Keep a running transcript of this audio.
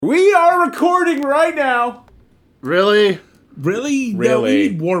We are recording right now. Really? Really? Really? No, we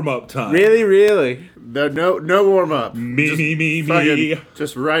need warm-up time. Really? No warm up. Me.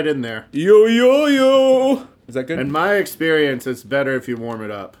 Just right in there. Yo. Is that good? In my experience, it's better if you warm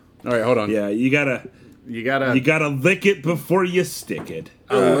it up. All right, hold on. Yeah, you gotta lick it before you stick it.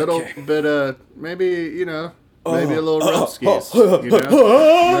 A little bit of maybe a little Ruskies.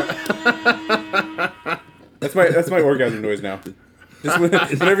 That's my orgasm noise now. Just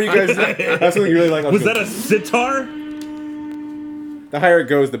whenever you guys have something you really like. Was that a sitar? The higher it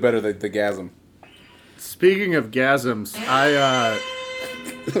goes, the better the gasm. Speaking of gasms,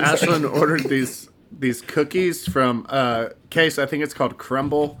 Ashlyn ordered these cookies from Case. I think it's called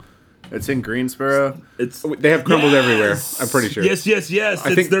Crumble. It's in Greensboro. They have crumbles everywhere. I'm pretty sure. Yes. They're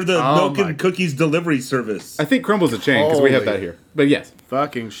the milk and cookies delivery service. I think Crumble's a chain because we have that here. But yes.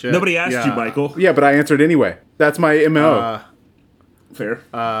 Fucking shit. Nobody asked you, Michael. Yeah, but I answered anyway. That's my MO. Fair.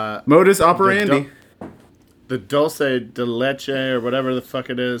 Modus operandi. The dulce de leche or whatever the fuck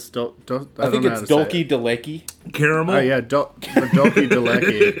it is. I think it's Dulce de Leche. Caramel? Oh yeah, the Dulce de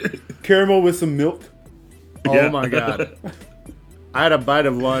leche. Caramel with some milk. Oh my god. I had a bite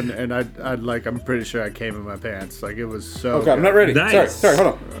of one and I'm pretty sure I came in my pants. Like it was so Oh god, I'm not ready. Nice. Sorry,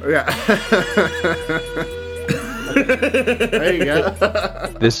 hold on. Yeah. There you go.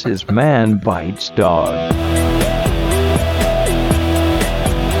 This is Man Bites Dog.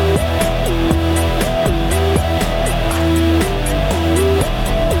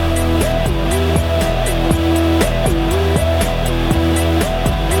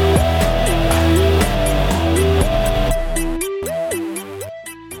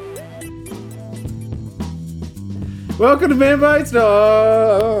 Welcome to Man Bites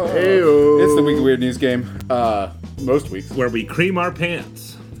Dog. Heyo. It's the Weekly Weird News Game. Most weeks. Where we cream our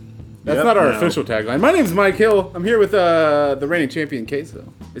pants. That's Yep. not our No. official tagline. My name's Mike Hill. I'm here with the reigning champion, Case,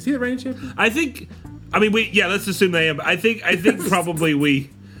 though. Is he the reigning champion? Let's assume I am. I think probably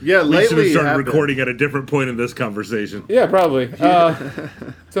we Yeah, should lately have you started have been. recording at a different point in this conversation. Yeah, probably.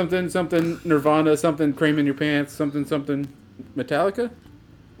 Something Nirvana, something cream in your pants, something Metallica.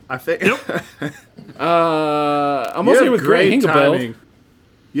 I think I'm you also have here with Greg great Hinkabeld. timing.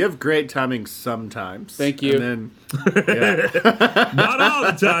 You have great timing sometimes. Thank you. And then, Not all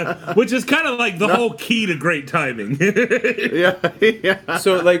the time, which is kind of like the whole key to great timing. yeah.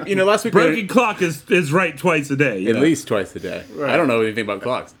 So, last week we Broken clock is right twice a day. at least twice a day. I don't know anything about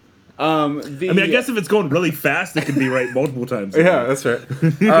clocks. I guess if it's going really fast, it can be right multiple times. Yeah, that's right.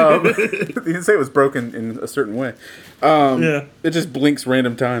 You didn't say it was broken in a certain way. Yeah. It just blinks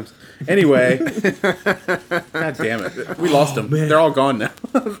random times. Anyway, god damn it, we lost them. They're all gone now.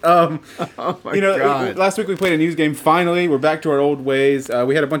 Oh my god. Last week we played a news game. Finally, we're back to our old ways.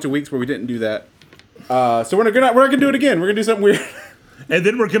 We had a bunch of weeks where we didn't do that, so we're not gonna do it again. We're gonna do something weird. And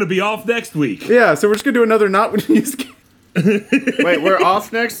then we're going to be off next week. Yeah, so we're just gonna do another not news game. Wait, we're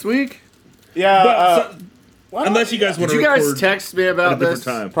off next week? Yeah, Unless you guys want Did to you record guys text me at a about different this?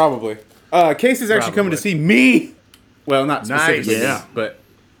 time. probably. Case is actually coming to see me. Well, not specifically, Nice. yeah, but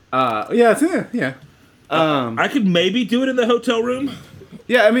yeah. I could maybe do it in the hotel room.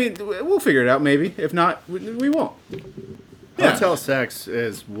 Yeah, I mean, we'll figure it out. Maybe. If not, we won't. Yeah. Hotel sex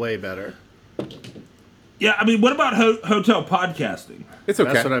is way better. Yeah, I mean, what about hotel podcasting? It's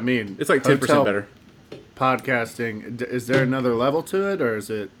okay. That's what I mean. It's like 10% Hotel better. Podcasting. Is there another level to it, or is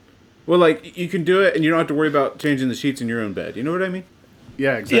it? Well, like you can do it, and you don't have to worry about changing the sheets in your own bed. You know what I mean?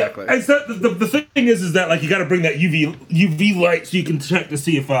 Yeah, exactly. Yeah, the thing is that like you got to bring that UV light so you can check to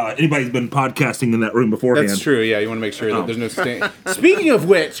see if anybody's been podcasting in that room beforehand. That's true. Yeah, you want to make sure that there's no stain. Speaking of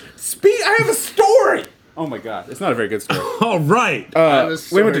which, I have a story. Oh my god, it's not a very good story. All right,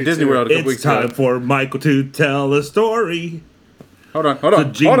 We went to Disney World a couple it's weeks time ago. for Michael to tell a story. Hold on. a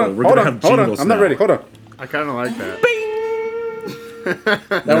jingle. We're gonna have jingles I'm not now. ready. Hold on. I kind of like that.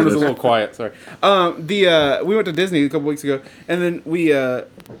 That one was a little quiet. Sorry. We went to Disney a couple weeks ago, and then we on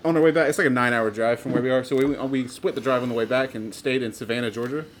our way back. It's like a 9-hour drive from where we are, so we split the drive on the way back and stayed in Savannah,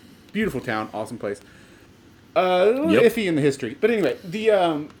 Georgia. Beautiful town, awesome place. A little iffy in the history, but anyway,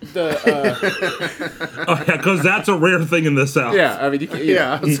 Because that's a rare thing in the South. yeah. I mean,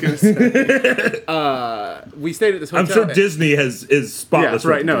 Yeah, I was gonna say. we stayed at this hotel. I'm sure Disney is spotless. Yeah, that's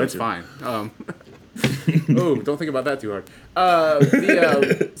right. No, it's reputation. fine. Oh, don't think about that too hard.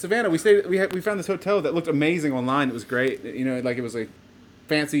 Savannah, we found this hotel that looked amazing online. It was great. You know, like it was a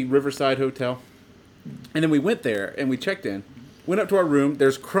fancy riverside hotel. And then we went there and we checked in. Went up to our room.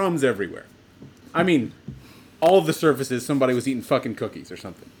 There's crumbs everywhere. I mean, all of the surfaces. Somebody was eating fucking cookies or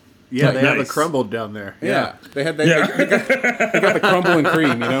something. Yeah, Like, they have nice. a crumbled down there. Yeah, they got the crumble and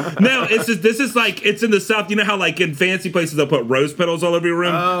cream, you know. No, this is like it's in the South. You know how like in fancy places they'll put rose petals all over your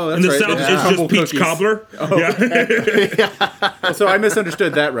room. Oh, that's in the right. South, Yeah. it's Crumble just peach cookies. cobbler. Yeah. So I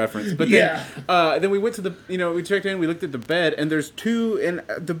misunderstood that reference. But then, Yeah. then we went to we checked in, we looked at the bed, and there's two, and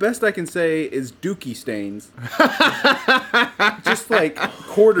the best I can say is dookie stains. Just like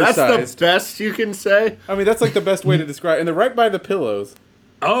quarter That's sized. the best you can say. I mean, that's like the best way to describe. And they're right by the pillows.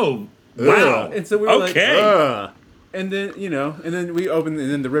 Oh, wow. And so we were like, Okay. and then and then we opened,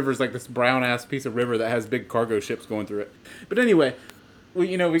 and then the river's like this brown ass piece of river that has big cargo ships going through it. But anyway,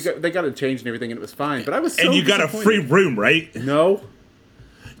 they got it changed and everything, and it was fine. But I was so And you got a free disappointed. room, right? No.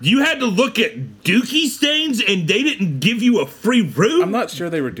 You had to look at dookie stains, and they didn't give you a free room. I'm not sure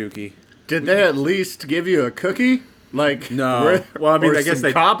they were dookie. Did they at least give you a cookie? Like No. Well, I mean, or I guess some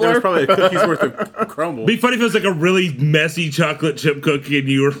there cobbler? was probably a cookie's worth of crumble. Be funny if it was like a really messy chocolate chip cookie, and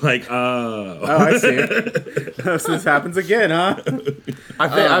you were like, Oh, I see. So this happens again, huh? I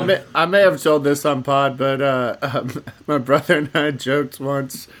think I may have told this on pod, but my brother and I joked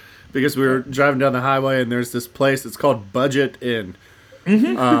once because we were driving down the highway and there's this place. It's called Budget Inn.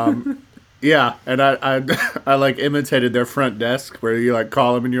 Yeah, and I like imitated their front desk where you like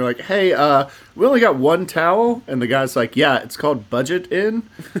call them and you're like, hey, we only got one towel, and the guy's like, yeah, it's called Budget Inn.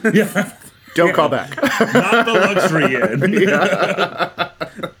 yeah, Don't call back. not the luxury inn.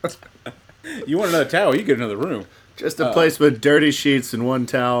 You want another towel? You get another room. Just a place with dirty sheets and one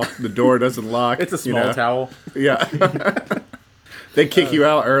towel. The door doesn't lock. It's a small towel. towel. Yeah. They kick you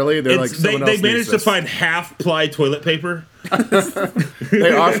out early. They're like, They someone else managed needs to this. find half ply toilet paper.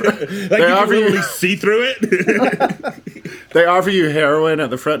 They offer. Like They you can offer really you. see through it. They offer you heroin at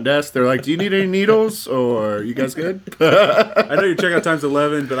the front desk. They're like, "Do you need any needles? Or you guys good?" I know your checkout time's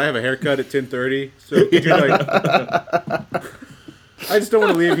 11, but I have a haircut at 10:30. So could you I just don't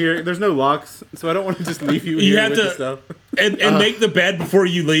want to leave here. There's no locks, so I don't want to just leave you here have with to- the stuff. And make the bed before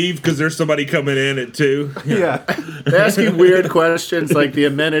you leave because there's somebody coming in at 2. Yeah. They ask you weird questions like the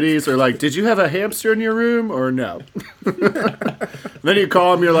amenities, or like, "Did you have a hamster in your room?" or no. Then you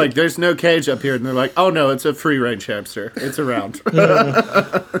call them. You're like, "There's no cage up here," and they're like, "Oh no, it's a free range hamster. It's around."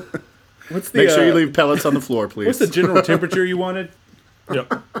 What's the Make sure you leave pellets on the floor, please. What's the general temperature you wanted?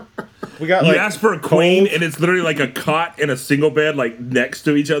 Yep. We got You like ask for a queen, and it's literally like a cot and a single bed, like next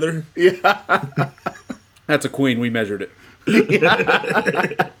to each other. That's a queen. We measured it.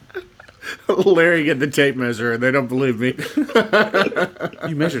 Larry get the tape measure, and they don't believe me.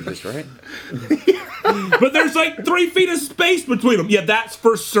 You measured this, right? But there's like 3 feet of space between them. Yeah, that's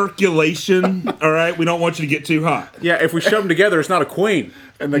for circulation. All right, we don't want you to get too hot. Yeah. If we shove them together, it's not a queen.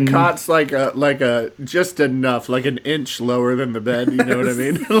 And the cot's like a just enough, like an inch lower than the bed. You know what I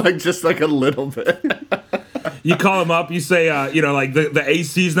mean? Like just like a little bit. You call them up, you say, like the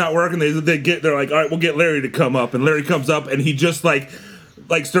AC's not working. They're like, all right, we'll get Larry to come up, and Larry comes up, and he just like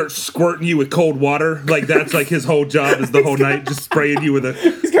starts squirting you with cold water. Like that's like his whole job is the whole night, just spraying you with a.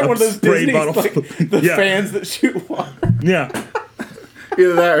 He's got one of those spray Disney bottle. like, the Yeah. fans that shoot water. Yeah.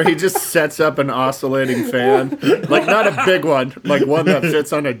 Either that, or he just sets up an oscillating fan, like not a big one, like one that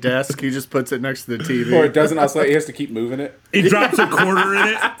fits on a desk. He just puts it next to the TV. Or it doesn't oscillate. He has to keep moving it. He drops a quarter in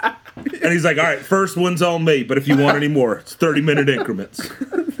it, and he's like, all right, first one's on me, but if you want any more, it's 30-minute increments.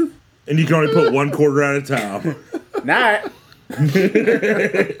 And you can only put 1 quarter at a time. Night.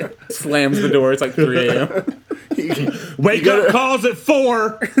 Slams the door. It's like 3 a.m. Wake up calls at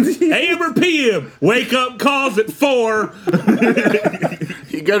 4 a.m. or p.m. Wake up calls at 4.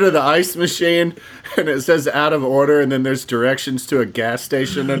 You go to the ice machine, and it says out of order, and then there's directions to a gas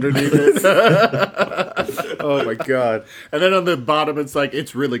station underneath it. Oh my god. And then on the bottom, it's like,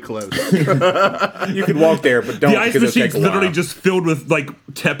 it's really close. You can walk there, but don't The ice because it'll take machine's a while. literally just filled with like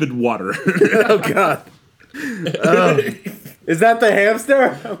tepid water. Oh god. Is that the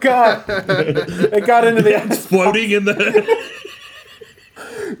hamster? Oh god. It got into the ice. Floating in the.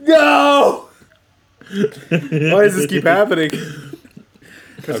 No. Why does this keep happening?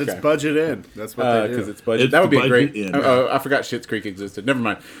 Because Okay. it's budget in. That's what they do. Because it's budget. It's That would be the a great. budget in. Oh, I forgot Schitt's Creek existed. Never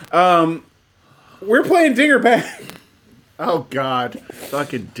mind. We're playing Dinger Bang. Oh, God.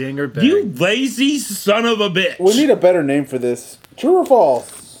 Fucking dinger bang. You lazy son of a bitch. We need a better name for this. True or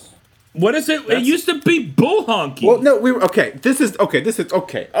false? What is it? It used to be bull honky. Well, no, we were okay. This is okay. This is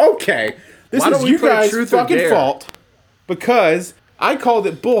okay. Okay, this Why is don't we you play guys' Truth or fucking Dare? fault because I called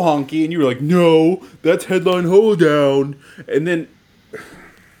it bull honky and you were like, no, that's headline hoedown. And then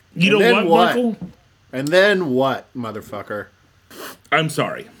you know then what, what? Michael? And then what, motherfucker? I'm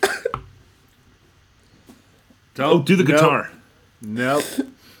sorry. Don't Do the nope. guitar. Nope.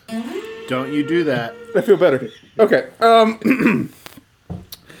 Don't you do that. I feel better. Okay.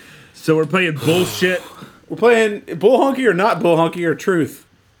 So we're playing bullshit. We're playing Bull Honky or not Bull Honky or Truth.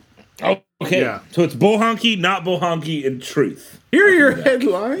 Oh, okay. Yeah. So it's bull honky, not bull honky, and truth. Here are your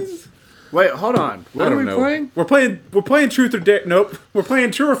headlines. Wait, hold on. What are we playing? We're playing Truth or Dare. Nope. We're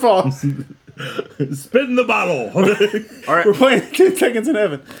playing True or False. Spin the bottle. All right. We're playing 10 Seconds in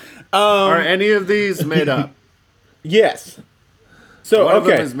Heaven. Are any of these made up? Yes. So One of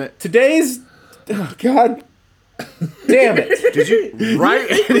them okay. is Today's. Oh, God. Damn it. Did you write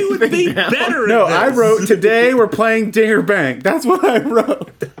we would be anything down? better. No, at I this. wrote today we're playing Dinger Bank. That's what I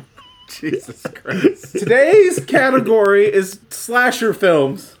wrote. Jesus Christ. Today's category is slasher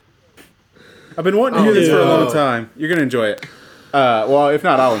films. I've been wanting to do this for a long time. You're gonna enjoy it. Well, if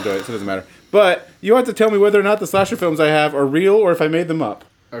not, I'll enjoy it. So it doesn't matter. But you have to tell me whether or not the slasher films I have are real or if I made them up.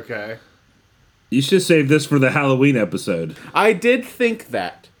 Okay. You should save this for the Halloween episode. I did think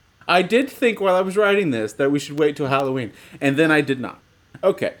that. I did think while I was writing this that we should wait till Halloween, and then I did not.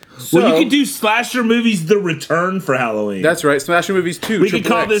 Okay. So, Well, you could do slasher movies The Return for Halloween. That's right. Slasher Movies 2. we could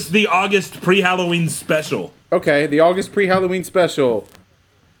call X. this the August pre-Halloween special. Okay, the August pre-Halloween special.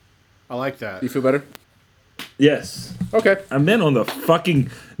 I like that. You feel better? Yes. Okay. I meant on the fucking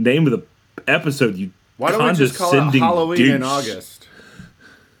name of the episode, you Why don't we just call it condescending Halloween in douche. August?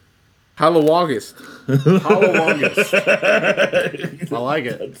 August. August. I like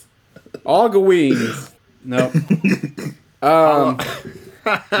it. August. No. I'm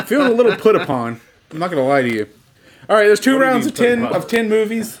feeling a little put upon. I'm not gonna lie to you. All right, there's two What do you rounds mean of put 10 upon? of 10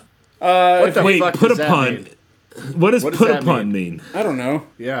 movies. What the Wait, fuck put does a that pun. mean? What does What does put a that pun mean? I don't know.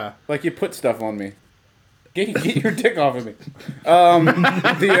 Yeah. Like you put stuff on me. Get your dick off of me.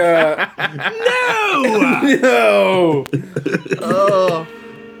 The No! no.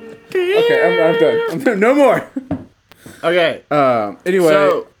 Okay, I'm done. I'm done. No more. Okay. Anyway,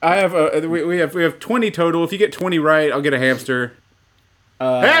 So- I have we have 20 total. If you get 20 right, I'll get a hamster.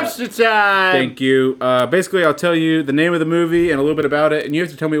 Hamster time. Thank you. Basically, I'll tell you the name of the movie and a little bit about it, and you have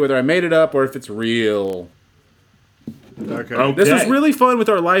to tell me whether I made it up or if it's real. Okay. This was really fun with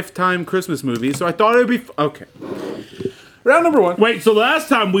our Lifetime Christmas movie, so I thought it would be okay. Round number 1. Wait, so last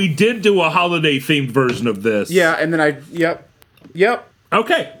time we did do a holiday-themed version of this. Yeah, and then yep.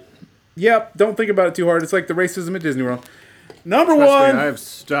 Okay. Don't think about it too hard. It's like the racism at Disney World. Number Trust me, 1. I have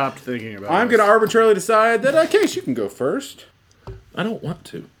stopped thinking about I'm this. going to arbitrarily decide that, Case, you can go first. I don't want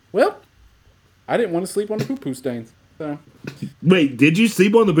to. Well, I didn't want to sleep on the poo-poo stains. So, Wait, did you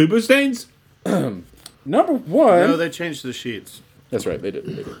sleep on the boo-boo stains? number 1. No, they changed the sheets. That's right, they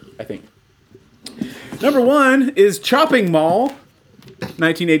did, I think. Number 1 is Chopping Mall,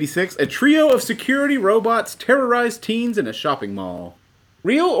 1986. A trio of security robots terrorize teens in a shopping mall.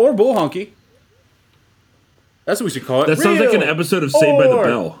 Real or bull honky? That's what we should call it. That sounds like Real an episode of Saved by the or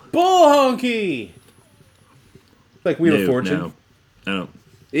Bell. Bull honky! Like Wheel of No, Fortune. no. I don't.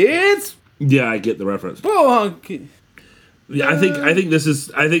 It's Yeah, I get the reference. bull honky. Yeah, I think this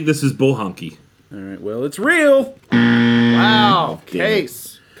is bull honky. All right, well, it's real. Wow.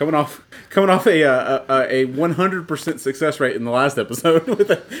 Case. Coming off a 100% success rate in the last episode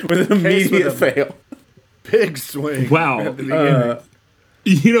with an immediate with a- fail. Big swing. Wow. At the beginning.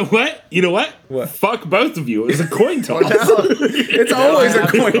 You know what? What? Fuck both of you. It was a coin toss. It's always a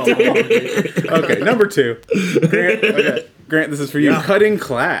coin toss. Okay, number 2. Grant, this is for you. Cutting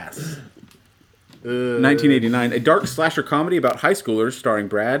Class. 1989. A dark slasher comedy about high schoolers starring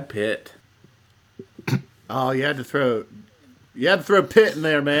Brad Pitt. Oh, you had to throw Pitt in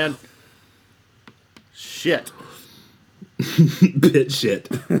there, man. Shit. Pit shit.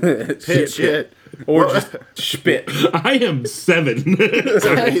 Pitt shit. Or just spit. I am 7.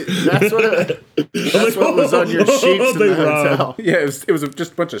 Hey, that's what was on your sheets in the hotel. Yeah, it was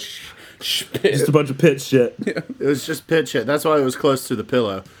just a bunch of spit. Just a bunch of pit shit. It was just Pitt shit. That's why it was close to the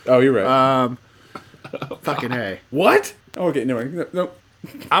pillow. Oh, you're right. Fucking A. What? Oh, okay, no.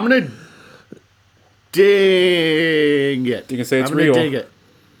 I'm gonna ding it. You can say it's I'm gonna real. Dig it.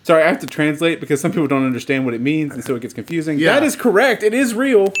 Sorry, I have to translate because some people don't understand what it means, and so it gets confusing. Yeah. That is correct. It is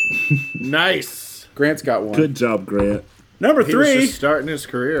real. Nice. Grant's got one. Good job, Grant. Number He was 3, just starting his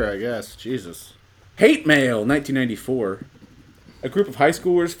career, I guess. Jesus. Hate Mail, 1994. A group of high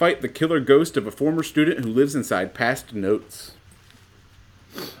schoolers fight the killer ghost of a former student who lives inside past notes.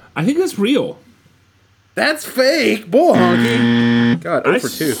 I think that's real. That's fake. Bull honky. God, 0 I for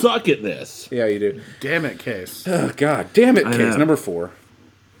 2. suck at this. Yeah, you do. Damn it, Case. Oh, God. Damn it, I Case. know. Number 4.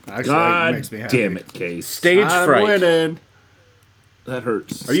 Actually, it God makes me happy. damn it, Case. Stage I'm fright. winning. That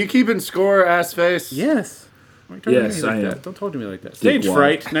hurts. Are you keeping score, ass face? Yes. Why are you talking to Yes, me like I am. that? Don't talk to me like that. Stage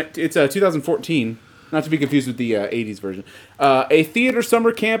why. Fright. It's 2014. Not to be confused with the 80s version. A theater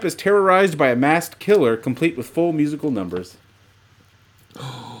summer camp is terrorized by a masked killer, complete with full musical numbers.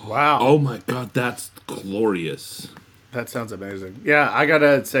 Wow. Oh my god, that's glorious. That sounds amazing. Yeah, I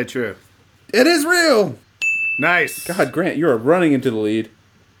gotta say true. It is real. Nice. God, Grant, you are running into the lead.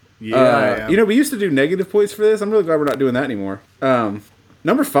 Yeah, I am. You know, we used to do negative points for this. I'm really glad we're not doing that anymore.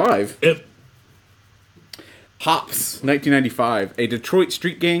 Number 5. Hops, 1995. A Detroit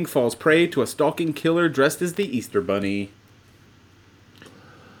street gang falls prey to a stalking killer dressed as the Easter Bunny.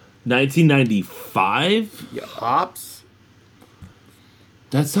 1995? Hops?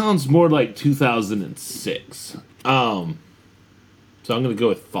 That sounds more like 2006. So I'm gonna go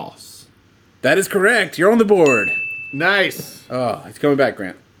with false. That is correct. You're on the board. Nice. Oh, it's coming back,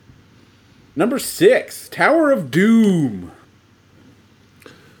 Grant. Number 6. Tower of Doom.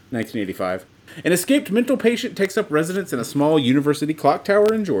 1985. An escaped mental patient takes up residence in a small university clock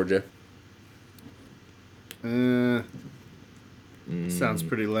tower in Georgia. Sounds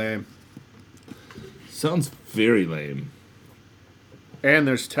pretty lame. Sounds very lame. And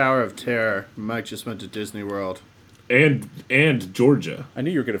there's Tower of Terror. Mike just went to Disney World. And Georgia. I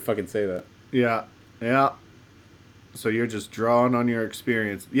knew you were going to fucking say that. Yeah. Yeah. So you're just drawing on your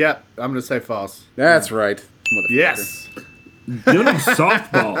experience. Yep, I'm gonna say false. That's right. Motherfucker. Yes. Give them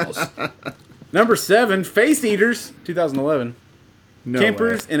softballs. Number 7. Face Eaters. 2011. No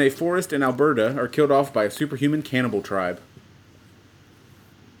Campers way. in a forest in Alberta are killed off by a superhuman cannibal tribe.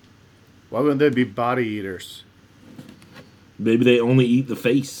 Why wouldn't they be body eaters? Maybe they only eat the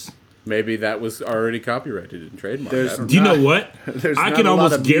face. Maybe that was already copyrighted and trademarked. There's- I don't Do you know. know what? There's I not can a lot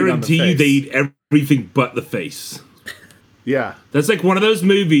almost of meat on the guarantee you face. they eat everything but the face. Yeah. That's like one of those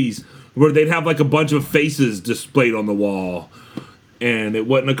movies where they'd have like a bunch of faces displayed on the wall, and it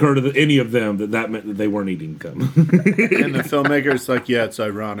wouldn't occur to any of them that meant that they weren't eating them. And the filmmaker's like, yeah, it's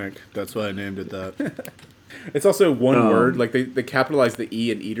ironic. That's why I named it that. It's also one word. Like they capitalized the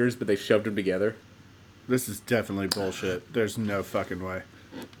E in eaters, but they shoved them together. This is definitely bullshit. There's no fucking way.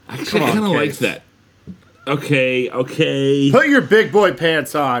 Actually, I on, kind of like Case. that. Okay. Put your big boy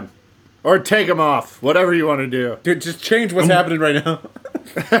pants on. Or take them off. Whatever you want to do. Dude, just change what's happening right now.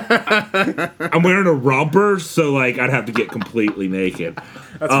 I'm wearing a romper, so like I'd have to get completely naked.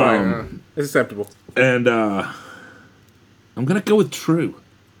 That's fine. It's acceptable. And I'm gonna go with true.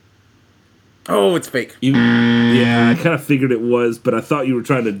 Oh, it's fake. Yeah, I kind of figured it was, but I thought you were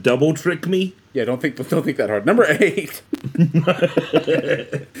trying to double trick me. Yeah, don't think that hard. Number 8. You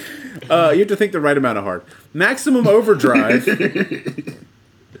have to think the right amount of hard. Maximum Overdrive.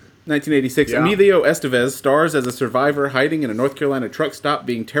 1986. Yeah. Emilio Estevez stars as a survivor hiding in a North Carolina truck stop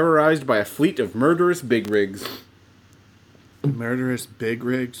being terrorized by a fleet of murderous big rigs. Murderous big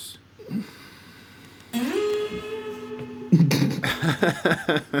rigs.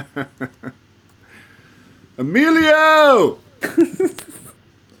 Emilio!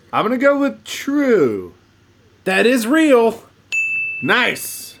 I'm gonna go with true. That is real.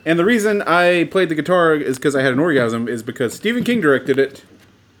 Nice. And the reason I played the guitar is because I had an orgasm, is because Stephen King directed it.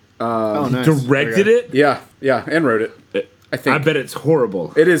 Oh, nice. Directed Okay. it? Yeah, and wrote it. I think. I bet it's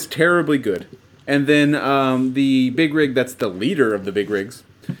horrible. It is terribly good. And then the big rig that's the leader of the big rigs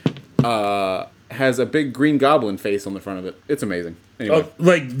has a big green goblin face on the front of it. It's amazing. Anyway. Oh,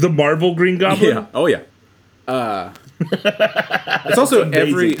 like the Marvel Green Goblin? Yeah. Oh, yeah. It's also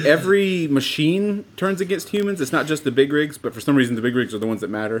every machine turns against humans. It's not just the big rigs, but for some reason the big rigs are the ones that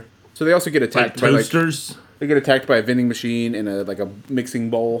matter. So they also get Like attacked by toasters? they get attacked by a vending machine and a mixing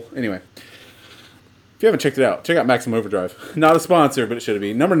bowl. Anyway, if you haven't checked it out, check out Maximum Overdrive. Not a sponsor, but it should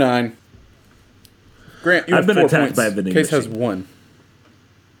be. Number 9. Grant, you I've have been 4 attacked points. by a vending Case has machine. 1.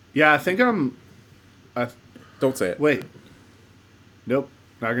 Yeah, I think I'm... Don't say it. Wait. Nope.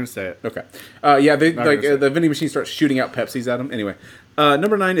 Not gonna say it. Okay. Yeah, they Not gonna say it. the vending machine starts shooting out Pepsis at them. Anyway,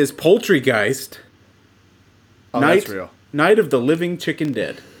 number 9 is Poultrygeist. Oh, that's real. Night of the Living Chicken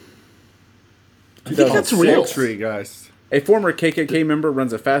Dead. I think that's real. Poultry, guys. A former KKK member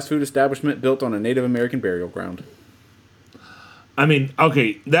runs a fast food establishment built on a Native American burial ground. I mean,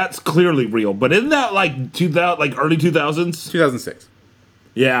 okay, that's clearly real, but isn't that like 2000, like early 2000s? 2006.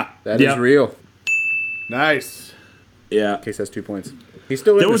 Yeah. That is real. Nice. Yeah. Case has 2 points. He's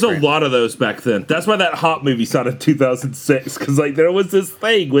still in There was a Grant. lot of those back then. That's why that Hop movie started in 2006, because like there was this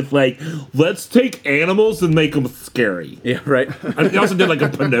thing with like, let's take animals and make them scary. Yeah, right. I think they also did like a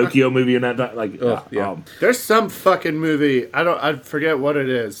Pinocchio movie in that time. Like, yeah. There's some fucking movie. I forget what it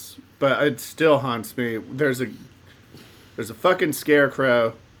is, but it still haunts me. There's a fucking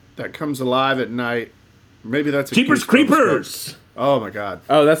scarecrow that comes alive at night. Maybe that's a Jeepers Goosebumps Creepers. book. Oh my god.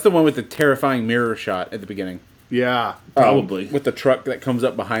 Oh, that's the one with the terrifying mirror shot at the beginning. Yeah. Probably. With the truck that comes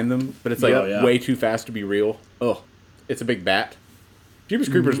up behind them, but it's like Yeah. way too fast to be real. Oh, it's a big bat. Jeepers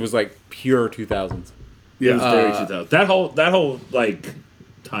Creepers was like pure 2000s. It was Yeah. very 2000. That whole like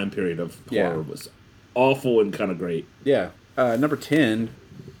time period of Yeah. horror was awful and kind of great. Yeah. Number 10.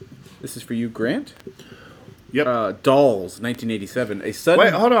 This is for you, Grant. Yep. Dolls, 1987. A sudden.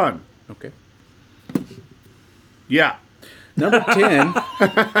 Wait, hold on. Okay. Yeah. Number 10.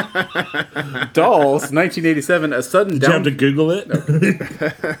 Dolls, 1987. A sudden Did you have to down. Google it?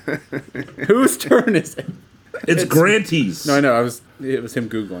 Whose turn is it? It's Granty's. No, I know. It was him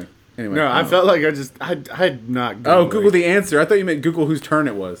Googling. Anyway. No, I felt like I had not. Oh, Googling. Google the answer. I thought you meant Google whose turn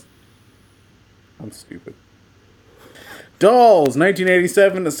it was. I'm stupid. Dolls,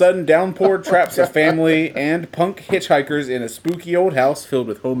 1987. A sudden downpour traps a family and punk hitchhikers in a spooky old house filled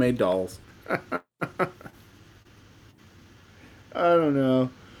with homemade dolls. I don't know.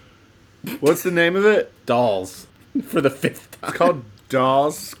 What's the name of it? Dolls. For the 5th time. It's called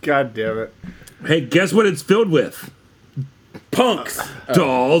Dolls. God damn it. Hey, guess what it's filled with? Punks.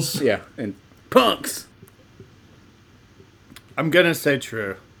 Dolls. Yeah, and punks. I'm gonna say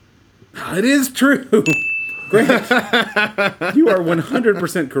true. It is true. Grant, you are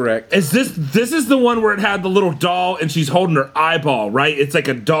 100% correct. Is this is the one where it had the little doll and she's holding her eyeball, right? It's like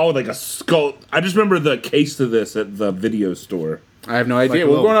a doll with like a skull. I just remember the case of this at the video store. I have no idea. a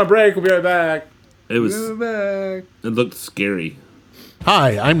We're little- going on break. We'll be right back. It was Back. it looked scary.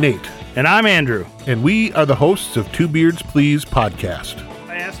 Hi, I'm Nate, And I'm Andrew. and we are the hosts of Two Beards Please podcast.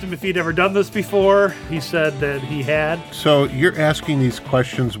 I asked him if he'd ever done this before. He said that he had. So you're asking these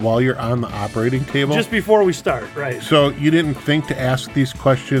questions while you're on the operating table? Just before we start, right? So you didn't think to ask these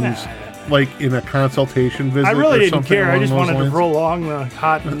questions like in a consultation visit? I really or didn't something care. I along just those wanted to lines? prolong the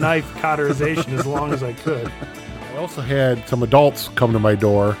hot knife cauterization as long as I could. I also had some adults come to my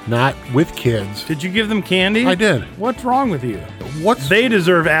door, not with kids. Did you give them candy? I did. What's wrong with you? What's They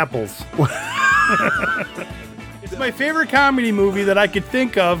deserve apples. It's my favorite comedy movie that I could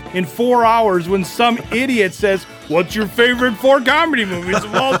think of in 4 hours when some idiot says, "What's your favorite 4 comedy movies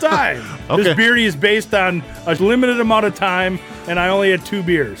of all time?" Okay. This beardy is based on a limited amount of time, and I only had 2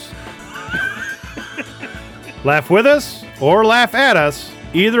 beers. Laugh with us or laugh at us.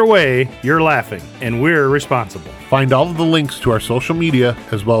 Either way, you're laughing, and we're responsible. Find all of the links to our social media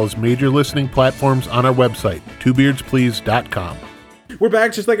as well as major listening platforms on our website, twobeardsplease.com. We're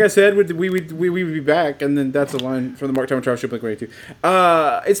back, just like I said. We would be back, and then that's a line from the Mark Time Trial Show,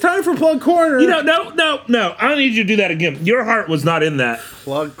 Blink-182. It's time for Plug Corner. You know, no. I don't need you to do that again. Your heart was not in that.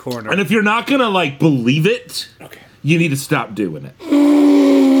 Plug corner. And if you're not gonna like believe it, Okay. you need to stop doing it.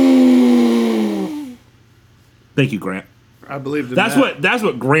 Thank you, Grant. I believed in That's that. that's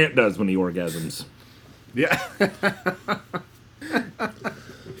what Grant does when he orgasms. Yeah.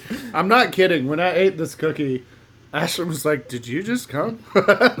 I'm not kidding. When I ate this cookie, Ashley was like, "Did you just come?"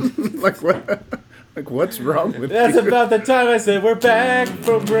 like what? Like what's wrong with That's you? about the time I said we're back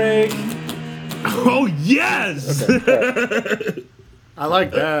from break. Oh yes, I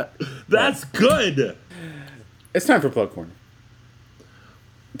like that. that's good. It's time for Plug Corner.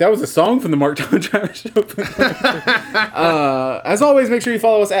 That was a song from the Mark Time Trial Show. As always, make sure you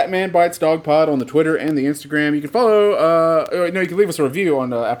follow us at Man Bites Dog Pod on the Twitter and the Instagram. You can follow, you can leave us a review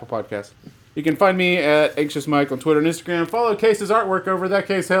on Apple Podcasts. You can find me at Anxious Mike on Twitter and Instagram. Follow Case's artwork over That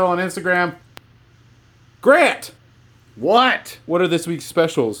Case Hell on Instagram. Grant, What? what are this week's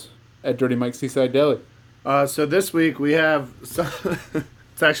specials at Dirty Mike's Seaside Deli? So this week we have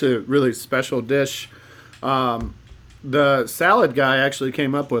it's actually a really special dish. The salad guy actually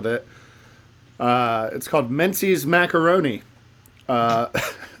came up with it. It's called Menzies macaroni.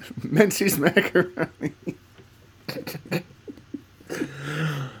 Menzies macaroni.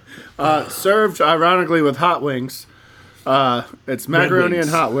 Served ironically with hot wings. It's macaroni wings.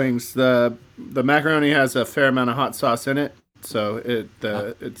 and hot wings. The macaroni has a fair amount of hot sauce in it, so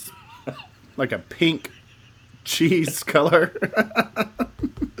it's like a pink cheese color.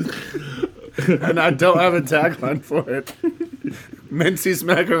 And I don't have a tagline for it. Menzies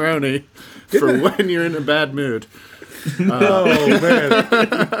macaroni for when you're in a bad mood. Oh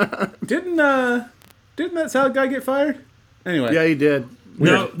man! didn't that salad guy get fired? Anyway, Yeah, he did.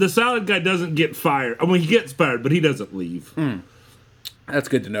 No, the salad guy doesn't get fired. I mean, he gets fired, but he doesn't leave. that's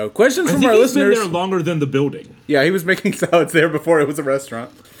good to know. Questions I from think our he's been listeners. there longer than the building. Yeah, he was making salads there before it was a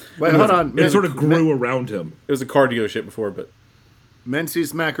restaurant. Wait, hold on. It sort of grew around him. It was a car dealership before, but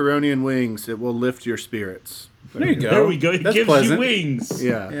Menzies macaroni and wings. It will lift your spirits. there you go. There we go. He That's gives pleasant. you wings.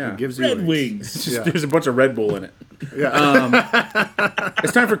 Yeah, Yeah. it gives you Red wings. It's just, Yeah. There's a bunch of Red Bull in it. Yeah.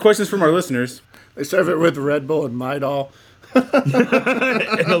 It's time for questions from our listeners. They serve it with Red Bull and Midol. And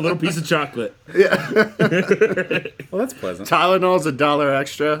a little piece of chocolate. Well, that's pleasant. Tylenol's $1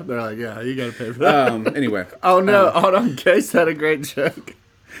 extra. They're like, yeah, you got to pay for that. Anyway, Oh no! Hold on, Case had a great joke.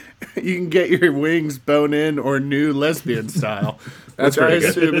 You can get your wings bone in or new lesbian style. Which I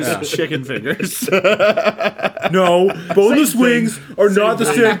assume is chicken fingers. No, boneless wings are not the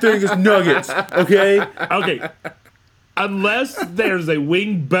same thing as nuggets. Okay. Okay. Unless there's a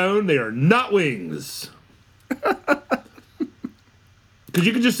wing bone, they are not wings. Because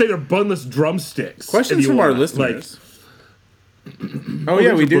you can just say they're boneless drumsticks. Questions from our listeners. Oh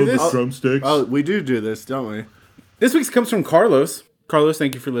yeah, we do this. Drumsticks. Oh, we do this, don't we? This week's comes from Carlos. Carlos,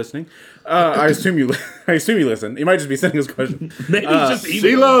 thank you for listening. I assume you listen. You might just be sending us questions. Maybe just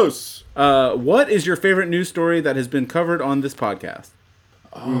email. Silos. What is your favorite news story that has been covered on this podcast?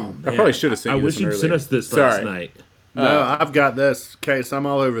 Oh, I probably should have sent I you wish this you'd one sent earlier. us this Sorry. last night. No, I've got this. Case, I'm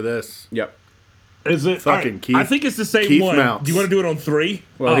all over this. Yep. Is it Fucking Keith- I think it's the same Keith one. Mounts. Do you want to do it on 3?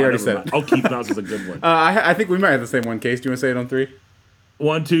 Well, he already never said mind. it. Oh, Keith Mounts is a good one. I think we might have the same one. Case. Do you want to say it on 3?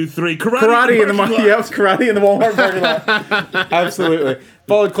 1, 2, 3. Karate in the parking lot. Yep, karate in the Walmart parking lot. Absolutely.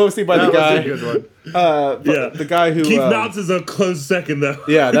 Followed closely by the That was guy. a good one. Yeah. The guy who Keith Mounts is a close second, though.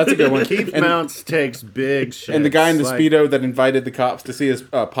 Yeah, that's a good one. Keith Mounts takes big shit. And the guy in the Speedo that invited the cops to see his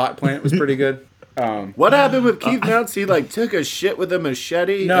pot plant was pretty good. What happened with Keith Mounts? He took a shit with a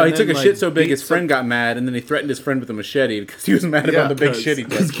machete. No, and he took a then, shit so big beat his friend got mad, and then he threatened his friend with a machete because he was mad Yeah, about the big 'cause- shit he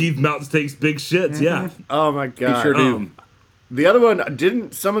Because took. Keith Mounts takes big shits, yeah. Oh my god! sure do. The other one,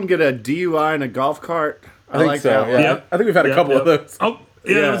 didn't someone get a DUI in a golf cart? I think so. that Yeah. one. Yep. I think we've had a Yep, couple yep. of those. Oh,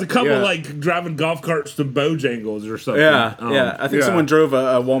 yeah, there was a couple yeah. driving golf carts to Bojangles or something. Yeah, yeah. I think yeah. someone drove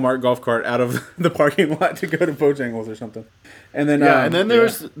a Walmart golf cart out of the parking lot to go to Bojangles or something. And then Yeah, and then there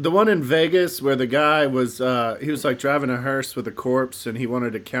was the one in Vegas where the guy was he was driving a hearse with a corpse and he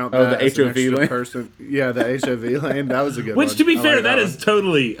wanted to count Oh, that the as an HOV extra lane? person. Yeah, the HOV lane. That was a good one. Which, to be I fair, like that one. is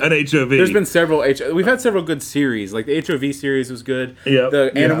totally an HOV. there's been several we've had several good series. Like the HOV series was good. Yep.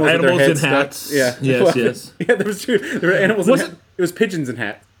 The Yeah. animals with Animals their in heads hats. stuck. Yeah. Yes, Well, yes. Yeah, there was two. There were animals Was it was pigeons in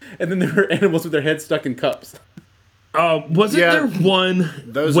hats. And then there were animals with their heads stuck in cups. Wasn't Yeah. there one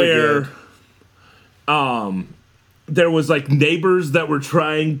Those are where good. there was neighbors that were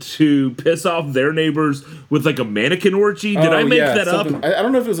trying to piss off their neighbors with a mannequin orgy? Did I make that up? I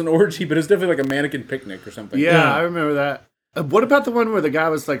don't know if it was an orgy, but it was definitely like a mannequin picnic or something. Yeah, Yeah. I remember that. What about the one where the guy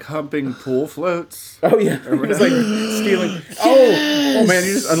was humping pool floats? Oh yeah, it was like stealing. Oh man,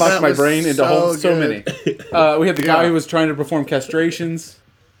 you just unlocked That my was brain into so so many. good. We had the guy Yeah. who was trying to perform castrations.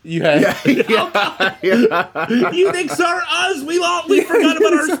 You had Unix are us. We forgot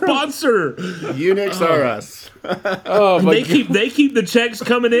about our sponsor. Unix are us. oh my They keep the checks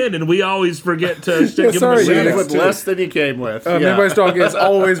coming in, and we always forget to give sorry, them a Unix. shout out. With less than he came with. Man Bites Dog is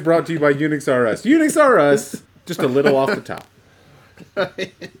always brought to you by Unix R Us. Unix R Us, just a little off the top.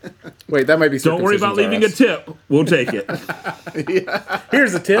 Wait, that might be. Don't worry about leaving a Circumcisions tip. We'll take it R Us.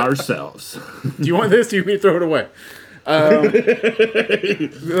 Here's a tip. ourselves. Do you want this? Do you want me to throw it away? Ugh.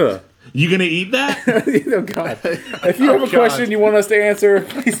 You gonna eat that? Oh God! If you have a question you want us to answer,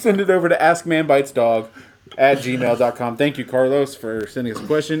 please send it over to askmanbitesdog@gmail.com. Thank you, Carlos, for sending us a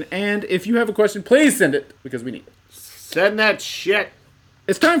question. And if you have a question, please send it because we need it. Send that shit.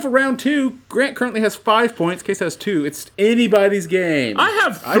 It's time for round 2. Grant currently has 5 points. Case has 2. It's anybody's game. I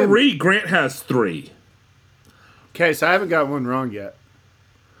have 3. Grant has 3. Okay, so I haven't got one wrong yet.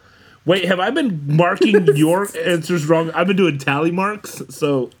 Wait, have I been marking your answers wrong? I've been doing tally marks,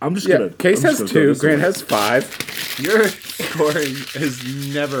 so I'm just Yeah, gonna. Case I'm has just gonna 2. go this Grant way. has 5. Your scoring is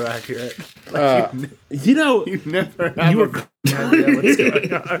never accurate. You know, You never have you were. idea what's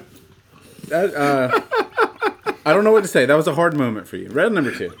going on. I don't know what to say. That was a hard moment for you. Round number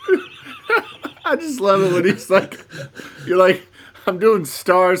 2. I just love it when he's you're like, I'm doing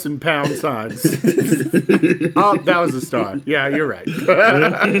stars and pound signs. Oh, that was a star. Yeah, you're right.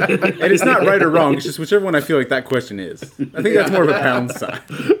 And it's not right or wrong. It's just whichever one I feel like that question is. I think that's more of a pound sign.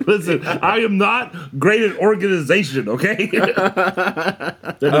 Listen, I am not great at organization. Okay,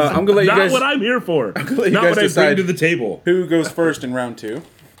 that is I'm gonna let you not guys. what I'm here for. let you Not guys what I decide. bring to the table. Who goes first in round 2?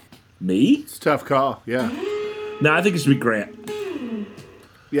 Me? It's a tough call. Yeah. No, I think it should be Grant.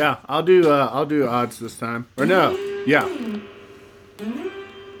 Yeah, I'll do odds this time. Or no. Yeah.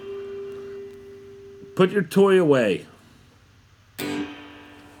 Put your toy away.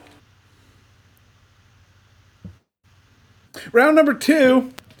 Round number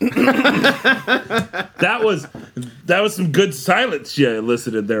 2. That was some good silence you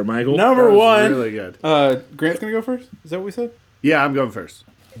elicited there, Michael. Number That was 1. really good. Grant's gonna go first. Is that what we said? Yeah, I'm going first.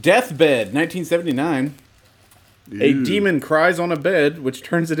 Deathbed, 1979. A demon cries on a bed, which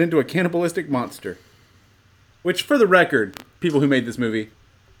turns it into a cannibalistic monster. Which, for the record, people who made this movie,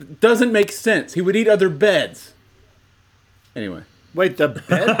 doesn't make sense. He would eat other beds. Anyway. Wait, the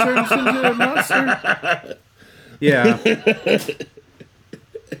bed turns into a monster? Yeah.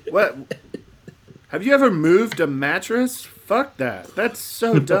 What? Have you ever moved a mattress? Fuck that. That's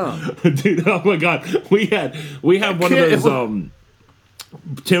so dumb. Dude, oh my god, we had one of those one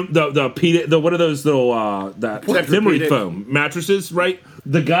of those little that memory Tempur-Pedic. foam mattresses, right?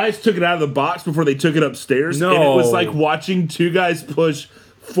 The guys took it out of the box before they took it upstairs, No. and it was like watching two guys push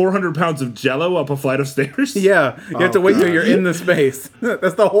 400 pounds of Jello up a flight of stairs. Yeah, you have to wait till you're in the space.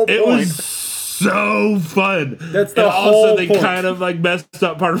 That's the whole point. It was so fun. That's the and also whole they point. kind of like messed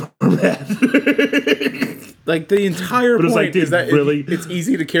up part of our bed. Like the entire But it's point like, dude, is that really? it's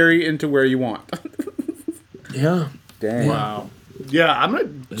easy to carry into where you want. Yeah. Dang. Wow. Yeah, I'm gonna,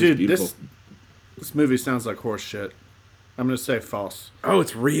 dude. beautiful. This movie sounds like horse shit. I'm gonna say false. Oh,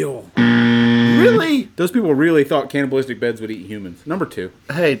 it's real. Really? Those people really thought cannibalistic beds would eat humans. Number 2.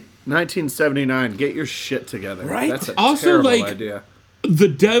 Hey, 1979. Get your shit together. Right? That's a Also, terrible like, idea. The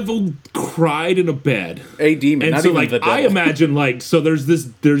devil cried in a bed. A demon, And not so, even like, the devil. I imagine, like, so there's this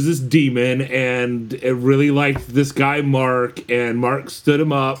demon, and it really liked this guy Mark, and Mark stood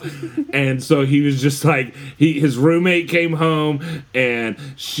him up, and so he was just like, his roommate came home, and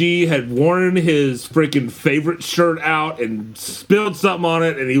she had worn his freaking favorite shirt out and spilled something on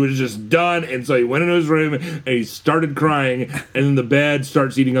it, and he was just done, and so he went into his room and he started crying, and then the bed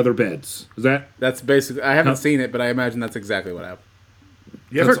starts eating other beds. Is that? That's basically. I haven't seen it, but I imagine that's exactly what happened.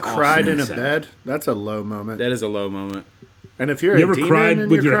 You ever That's cried awesome. in a Sad. bed? That's a low moment. That is a low moment. And if you're You a ever demon cried and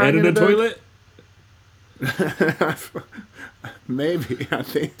with you're your head crying in a bed, toilet? Maybe, I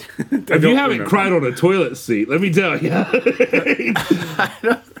think. If you haven't cried on a toilet seat, let me tell you,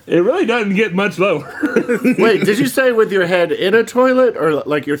 it really doesn't get much lower. Wait, did you say with your head in a toilet, or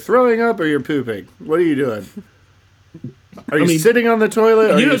like you're throwing up, or you're pooping? What are you doing? Are you mean, sitting on the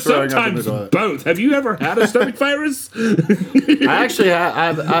toilet, or are You know, you throwing up in the sometimes toilet? both. Have you ever had a stomach virus? I actually,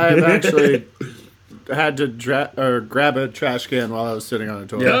 I've actually had to grab a trash can while I was sitting on a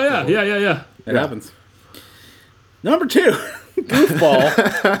toilet. Oh yeah. It happens. Number 2. Goofball.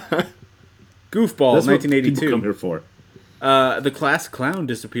 Goofball, That's what people 1982. come here for. The class clown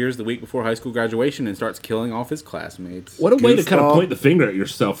disappears the week before high school graduation and starts killing off his classmates. What a way to kind of Goofball. point the finger at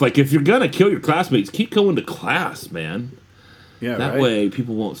yourself. Like, if you're gonna kill your classmates, keep going to class, man. Yeah, That right? way,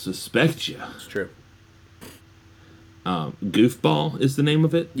 people won't suspect you. It's true. Goofball is the name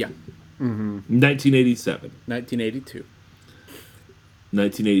of it. Yeah. 1987, 1982.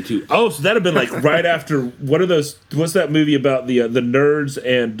 1982. Oh, so that'd have been like right after what are those? What's that movie about the nerds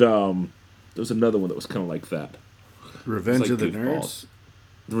and there was another one that was kind of like that. Revenge It's of the like Goofballs. Nerds.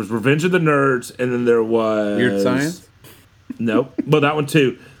 There was Revenge of the Nerds, and then there was Weird Science? Nope. Well, that one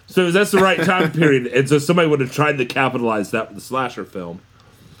too. So that's the right time period, and so somebody would have tried to capitalize that with the slasher film.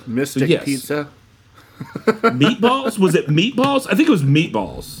 Mystic yes. Pizza. Meatballs? Was it Meatballs? I think it was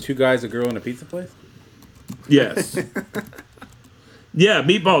Meatballs. 2 guys, a girl, in a pizza place? Yes. Yeah,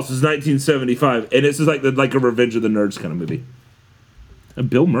 Meatballs is 1975, and it's just like a Revenge of the Nerds kind of movie. And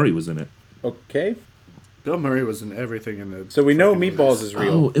Bill Murray was in it. Okay. Bill Murray was in everything in the. So we know fucking Meatballs is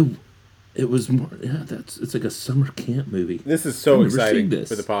real. Oh, it was more. Yeah, it's like a summer camp movie. This is so I've never exciting seen this.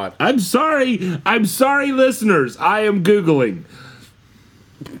 for the pod. I'm sorry, listeners. I am Googling.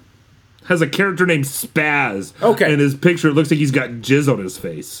 Has a character named Spaz. Okay. And his picture looks like he's got jizz on his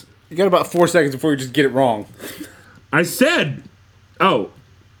face. You got about 4 seconds before you just get it wrong. I said, what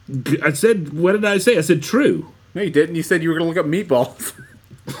did I say? I said true. No, you didn't. You said you were going to look up meatballs.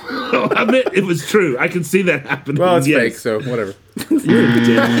 I meant it was true. I can see that happening. Well, it's Yes. fake, so whatever. You're a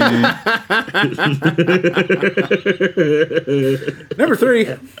dick. Number 3.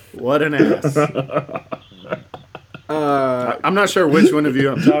 What an ass. I'm not sure which one of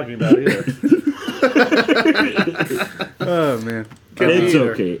you I'm talking about either. Oh, man. It's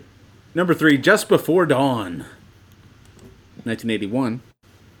either. okay. Number 3, Just Before Dawn. 1981.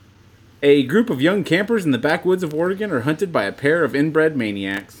 A group of young campers in the backwoods of Oregon are hunted by a pair of inbred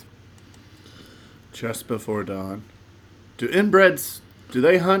maniacs. Just Before Dawn. Do inbreds, do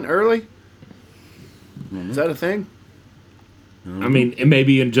they hunt early? Is that a thing? I mean, it may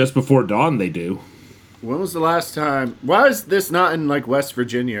be in Just Before Dawn they do. When was the last time? Why is this not in like West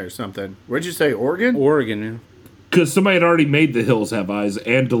Virginia or something? Where'd you say, Oregon? Oregon, yeah. Because somebody had already made The Hills Have Eyes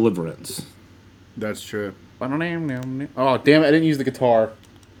and Deliverance. That's true. Oh, damn it. I didn't use the guitar.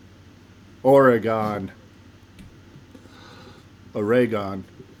 Oregon. Oregon.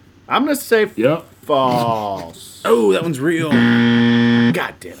 I'm going to say Yep. false. Oh, that one's real.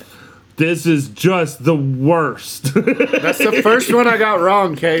 God damn it. This is just the worst. That's the first one I got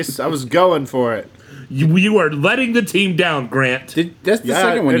wrong, Case. I was going for it. You are letting the team down, Grant. That's the Yeah,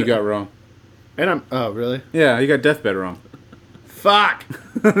 second one you it- got wrong. And I'm... Oh, really? Yeah, you got Deathbed wrong. Fuck!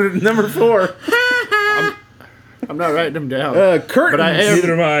 Number 4. I'm not writing them down. Curtains. But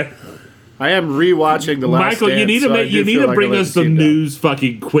Neither am I am rewatching The Last Michael, Dance. you need to so I make do you need feel to like bring I let us the team some down. news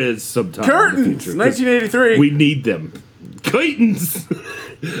fucking quiz sometime. Curtains. In the future, 'cause 1983. we need them. Curtains.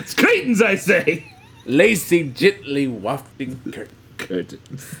 It's curtains, I say. Lacy, gently wafting curtains.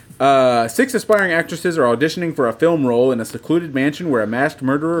 Curtains. 6 aspiring actresses are auditioning for a film role in a secluded mansion where a masked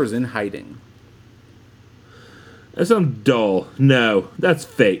murderer is in hiding. That sounds dull. No, that's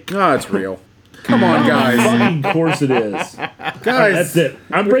fake. No, it's real. Come on, guys. Fucking course it is. Guys. That's it.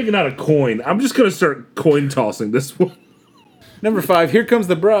 I'm breaking out a coin. I'm just gonna start coin tossing this one. Number 5, Here Comes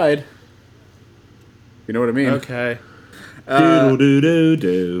the Bride. You know what I mean? Okay. Doodle doo doo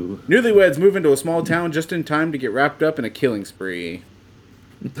doo. Newlyweds move into a small town just in time to get wrapped up in a killing spree.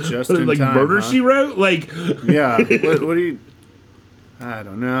 Just in Like time, Murder huh? She Wrote. Like Yeah. What do you... I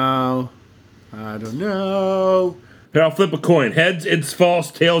don't know. here, I'll flip a coin. Heads, it's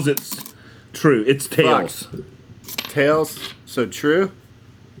false. Tails, it's true. It's tails. Tails. So true?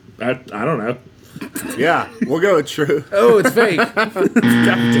 I don't know. Yeah. We'll go with true. Oh, it's fake.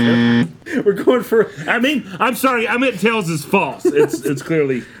 Goddamn. We're going for I mean, I'm sorry. I meant tails is false. It's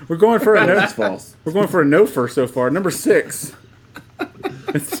clearly we're going for a it's no. false. We're going for a no for so far. Number 6.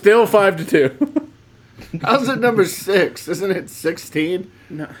 It's still 5-2. How's it number 6? Isn't it 16?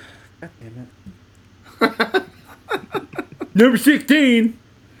 No. God damn it. Number 16.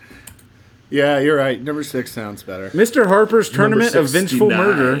 Yeah, you're right. Number 6 sounds better. Mr. Harper's Tournament of Vengeful 69.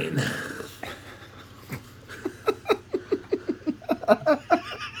 Murder.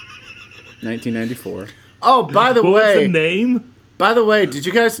 $1994. Oh, by the What was the way, name? did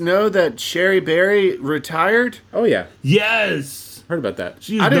you guys know that Sherry Berry retired? Oh, yeah. Yes. Heard about that.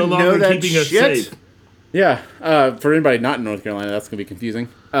 She's I no didn't know longer that keeping us shit. safe. Yeah. For anybody not in North Carolina, that's going to be confusing.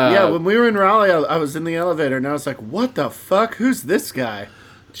 Yeah, when we were in Raleigh, I was in the elevator and I was like, what the fuck? Who's this guy?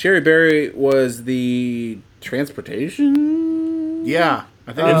 Sherry Berry was the transportation? Yeah,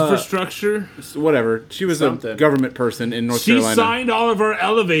 I think Infrastructure. Whatever. She was Something. a government person in North She Carolina. signed all of our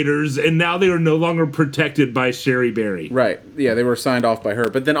elevators, and now they are no longer protected by Sherry Berry. Right. Yeah, they were signed off by her.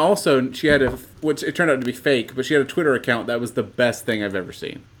 But then also, she had which it turned out to be fake, but she had a Twitter account that was the best thing I've ever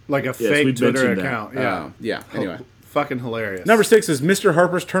seen. like a Yes, fake we Twitter mentioned that. account. Yeah. Yeah. Anyway. Fucking hilarious. Number 6 is Mr.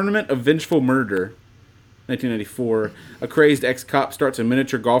 Harper's Tournament of Vengeful Murder. 1994. A crazed ex-cop starts a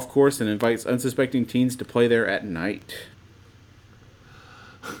miniature golf course and invites unsuspecting teens to play there at night.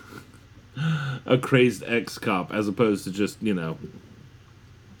 A crazed ex-cop, as opposed to just, a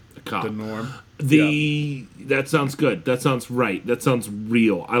cop. the norm. That sounds good. That sounds right. That sounds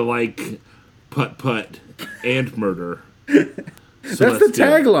real. I like putt and murder. So That's the do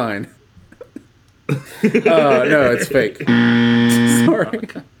it. tagline. No, it's fake. Sorry.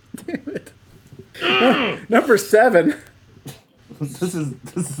 God damn it. Number 7. This is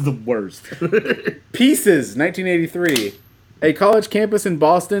the worst. Pieces, 1983. A college campus in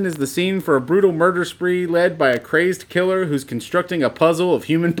Boston is the scene for a brutal murder spree led by a crazed killer who's constructing a puzzle of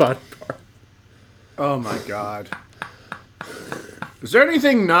human body parts. Oh my god. Is there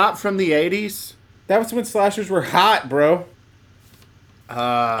anything not from the 80s? That was when slashers were hot, bro.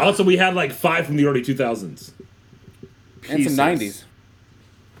 Also, we had like 5 from the early 2000s. And Pieces. some 90s.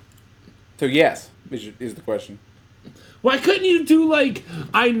 So yes, is the question. Why couldn't you do like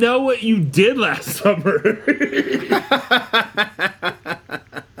I know what you did last summer?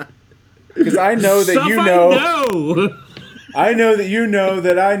 Because I know that Stuff you I know. I know that you know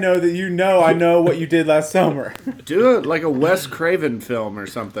that I know that you know I know what you did last summer. Do it like a Wes Craven film or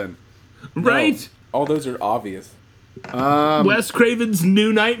something. Right? All those are obvious. Wes Craven's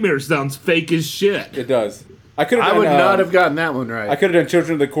New Nightmare sounds fake as shit. It does. I could have. I would not have gotten that one right. I could have done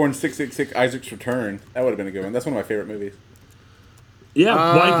Children of the Corn 666 Isaac's Return. That would have been a good one. That's one of my favorite movies. Yeah,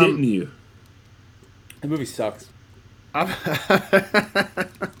 why didn't you? The movie sucks. I'm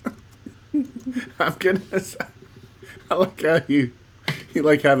gonna. I like how you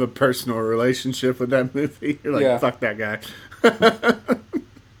like have a personal relationship with that movie. You're like, Yeah. fuck that guy.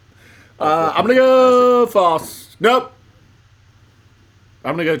 I'm gonna go false. Nope.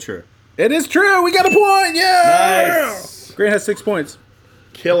 I'm gonna go true. It is true. We got a point. Yeah. Nice. Grant has 6 points.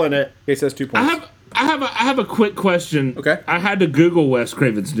 Killing it. Case has 2 points. I have a quick question. Okay. I had to Google Wes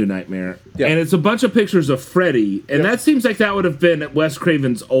Craven's New Nightmare, Yeah. and it's a bunch of pictures of Freddy, and Yep. that seems like that would have been Wes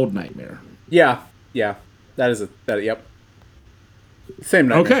Craven's old Nightmare. Yeah. That is yep. Same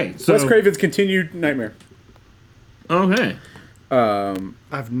nightmare. Okay, so- Wes Craven's continued nightmare. Okay. I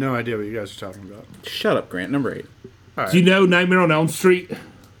have no idea what you guys are talking about. Shut up, Grant. Number 8. Do you know Nightmare on Elm Street?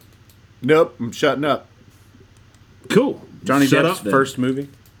 Nope. I'm shutting up. Cool. Johnny Shut Depp's up, then. first movie.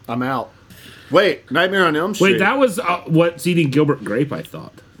 I'm out. Wait, Nightmare on Elm Street. Wait, that was What's Eating Gilbert Grape, I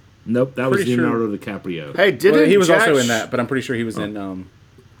thought. Nope, that was Pretty sure- Leonardo DiCaprio. Hey, didn't Well, he was Jack also in that, but I'm pretty sure he was in. I'm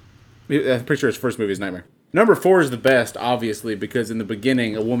pretty sure his first movie is Nightmare. Number 4 is the best, obviously, because in the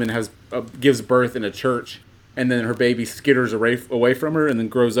beginning, a woman gives birth in a church, and then her baby skitters away from her, and then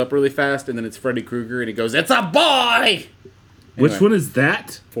grows up really fast, and then it's Freddy Krueger, and he goes, "It's a boy." Which Anyway. one is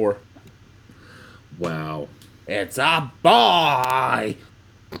that? 4. Wow. It's a boy.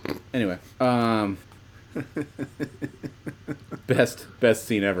 Anyway, best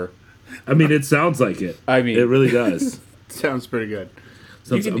scene ever. I mean, it sounds like it. I mean- it really does. Sounds pretty good.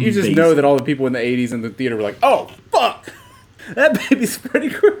 Sounds You just amazing. know that all the people in the 80s in the theater were like, "Oh fuck, that baby's Freddy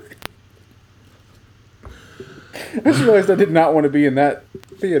Krueger." I just realized I did not want to be in that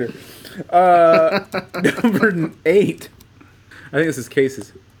theater. Number 8. I think this is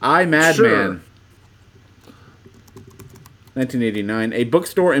Cases. Madman. Sure. 1989. A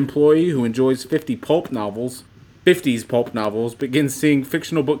bookstore employee who enjoys 50s pulp novels, begins seeing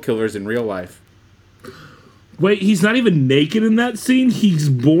fictional book killers in real life. Wait, he's not even naked in that scene? He's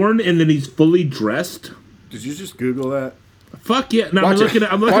born and then he's fully dressed? Did you just Google that? Fuck yeah. No, I'm Watch looking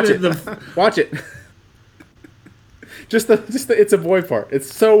it. at Watch it. the Watch it. just the it's a boy part.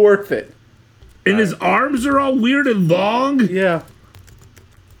 It's so worth it. and his arms are all weird and long. Yeah.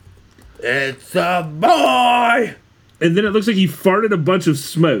 It's a boy. And then it looks like he farted a bunch of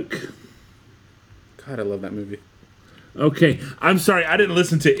smoke. God, I love that movie. Okay, I'm sorry. I didn't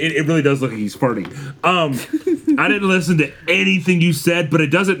listen to it. It really does look like he's farting. I didn't listen to anything you said, but it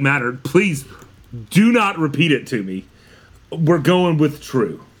doesn't matter. Please do not repeat it to me. We're going with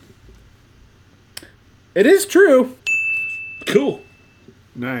true. It is true. Cool.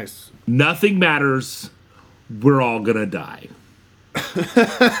 Nice. Nothing matters. We're all gonna die.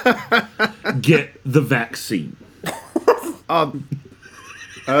 Get the vaccine.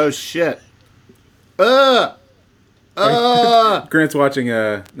 Oh shit. Grant's watching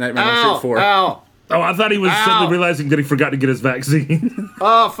Nightmare on Elm Ow! Street 4. Ow! Oh, I thought he was Ow. suddenly realizing that he forgot to get his vaccine.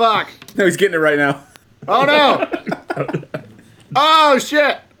 Oh fuck! No, he's getting it right now. Oh no! Oh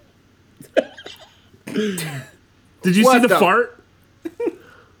shit! Did you What see the the- fart?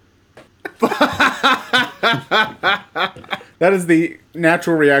 That is the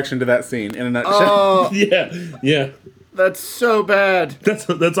natural reaction to that scene in a nutshell. Oh, Yeah. that's so bad.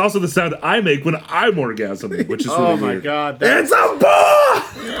 That's also the sound I make when I'm orgasming, which is really Oh my weird. god, that, It's a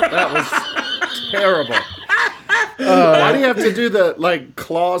boy. that was terrible. Why do you have to do the like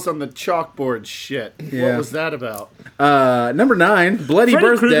claws on the chalkboard shit? Yeah. What was that about? Number 9, Bloody Freddy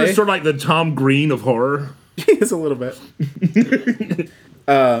Krueger Birthday. is sort of like the Tom Green of horror. He is a little bit.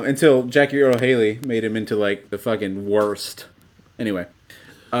 Until Jackie Earl Haley made him into like the fucking worst. Anyway,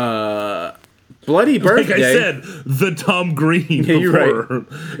 Bloody Birthday. Like I said, the Tom Green Yeah, of you're right. horror.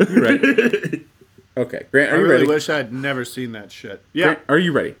 You're right. Okay, Grant, I are you really ready? wish I'd never seen that shit. Yeah. Grant, are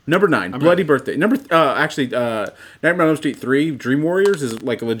you ready? Number 9, Bloody ready. Birthday. Nightmare on Elm Street 3, Dream Warriors is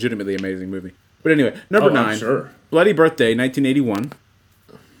like a legitimately amazing movie. But anyway, number Oh, 9, I'm sure. Bloody Birthday, 1981.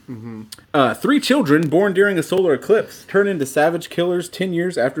 3 children born during a solar eclipse turn into savage killers 10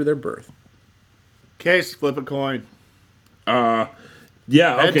 years after their birth. Case, flip a coin. Yeah,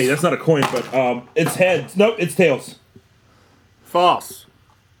 okay, Heads. that's not a coin, but it's heads. Nope, it's tails. False.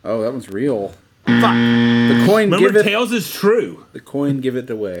 Oh, that one's real. The coin Remember, give it. tails is true. The coin give it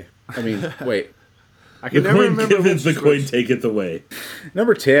away. I mean, wait. I The can never coin remember giveth, which the coin was- taketh away.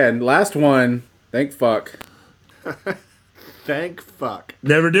 Number 10, last one. Thank fuck. Thank fuck.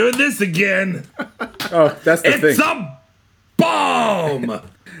 Never doing this again. Oh, that's the It's thing. a bomb.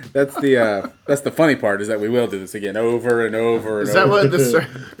 That's the funny part is that we will do this again over and over and Is that over. what the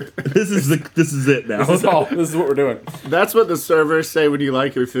This is it now. This is what we're doing. that's what the servers say when you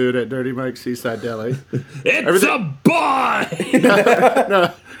like your food at Dirty Mike's Seaside Deli? It's a boy.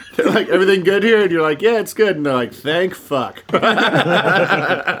 They're like, everything good here? And you're like, yeah, it's good. And they're like, thank fuck.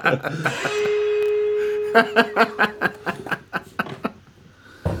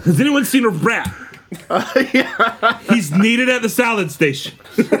 Has anyone seen a rat? He's needed at the salad station.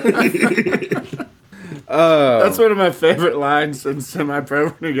 That's one of my favorite lines in Semi-Pro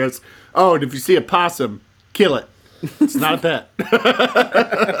when he goes, oh, and if you see a possum, kill it. It's not a pet.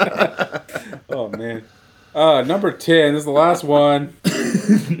 Oh man. Number 10. This is the last one.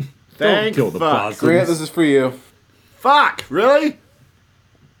 Don't Thank kill the fuck. Grant, possums. this is for you. Fuck, really?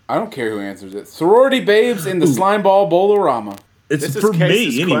 I don't care who answers it. Sorority babes in the slime ball Bolorama. It's This is for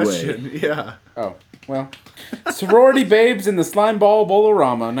Case's me anyway. question. Yeah. Oh, well. Sorority babes in the slime ball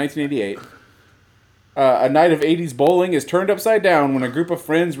Bolorama, 1988. A night of 80s bowling is turned upside down when a group of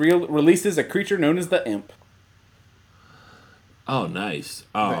friends releases a creature known as the Imp. Oh, nice.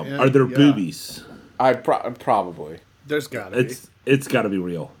 Yeah, Are there yeah. boobies? Probably. There's gotta be. It's got to be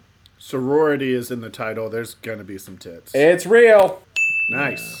real. sorority is in the title, there's gonna be some tits. It's real.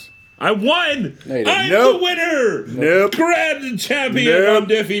 Nice. I won! No, you didn't. I'm Nope. the winner! Nope. Grand champion, Nope.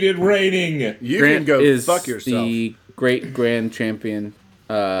 undefeated reigning. You Grant can go is fuck yourself. the great grand champion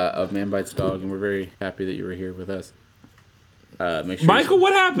of Man Bites Dog, and we're very happy that you were here with us. Make sure Michael,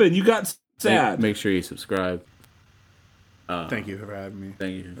 what happened? You got sad. make sure you subscribe. Thank you for having me.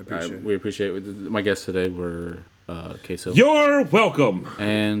 Thank you. I appreciate it. We appreciate it. My guests today were Queso You're welcome.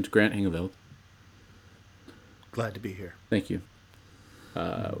 and Grant Hingeveld. Glad to be here. Thank you.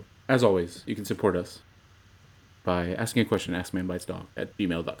 As always, you can support us by asking a question at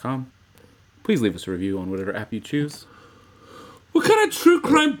askmanbitesdog@gmail.com. Please leave us a review on whatever app you choose. What kind of true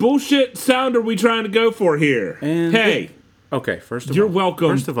crime bullshit sound are we trying to go for here? And- hey, Okay, first of you're all. welcome.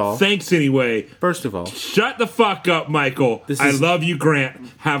 First of all. Thanks anyway. First of all. Shut the fuck up, Michael. This I is- love you, Grant.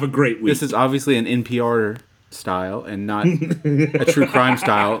 Have a great week. This is obviously an NPR style and not a true crime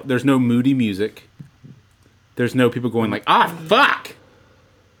style. There's no moody music. There's no people going like, ah, fuck!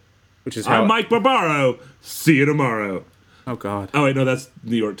 Which is how... I'm Mike Barbaro. See you tomorrow. Oh, God. Oh, wait, no, that's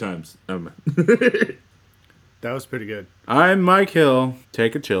New York Times. Never mind. That was pretty good. I'm Mike Hill.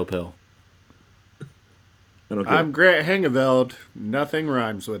 Take a chill pill. I don't care. I'm Grant Hingeveld. Nothing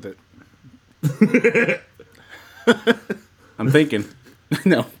rhymes with it. I'm thinking.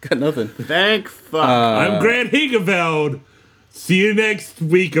 No, got nothing. Thank fuck. I'm Grant Hingeveld. See you next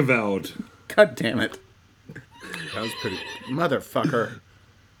week, Eveld. God damn it. That was pretty... Motherfucker.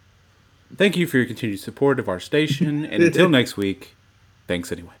 Thank you for your continued support of our station. And until next week,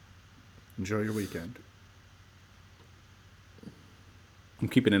 thanks anyway. Enjoy your weekend. I'm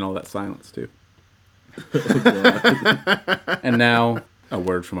keeping in all that silence, too. And now, a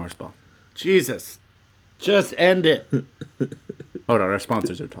word from our sponsor. Jesus. Just end it. Hold on, our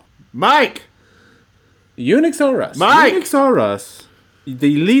sponsors are talking. Mike! Unix R Us. Mike! Unix R Us,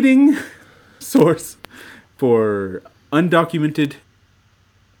 the leading source for undocumented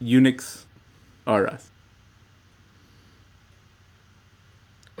Unix R Us.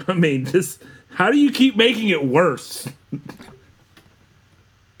 I mean, just how do you keep making it worse?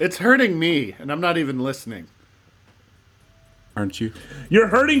 It's hurting me, and I'm not even listening. Aren't you? You're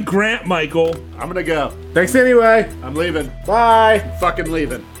hurting Grant, Michael. I'm gonna go. Thanks anyway. I'm leaving. Bye. Fucking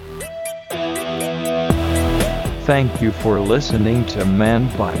leaving. Thank you for listening to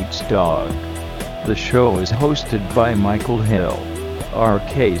Man Bites Dog. The show is hosted by Michael Hill,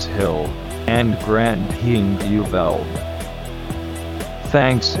 R.K.'s Hill, and Grant Hingeveld.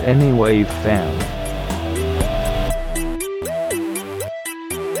 Thanks anyway, fam.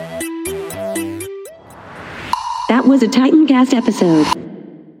 That was a Titancast episode.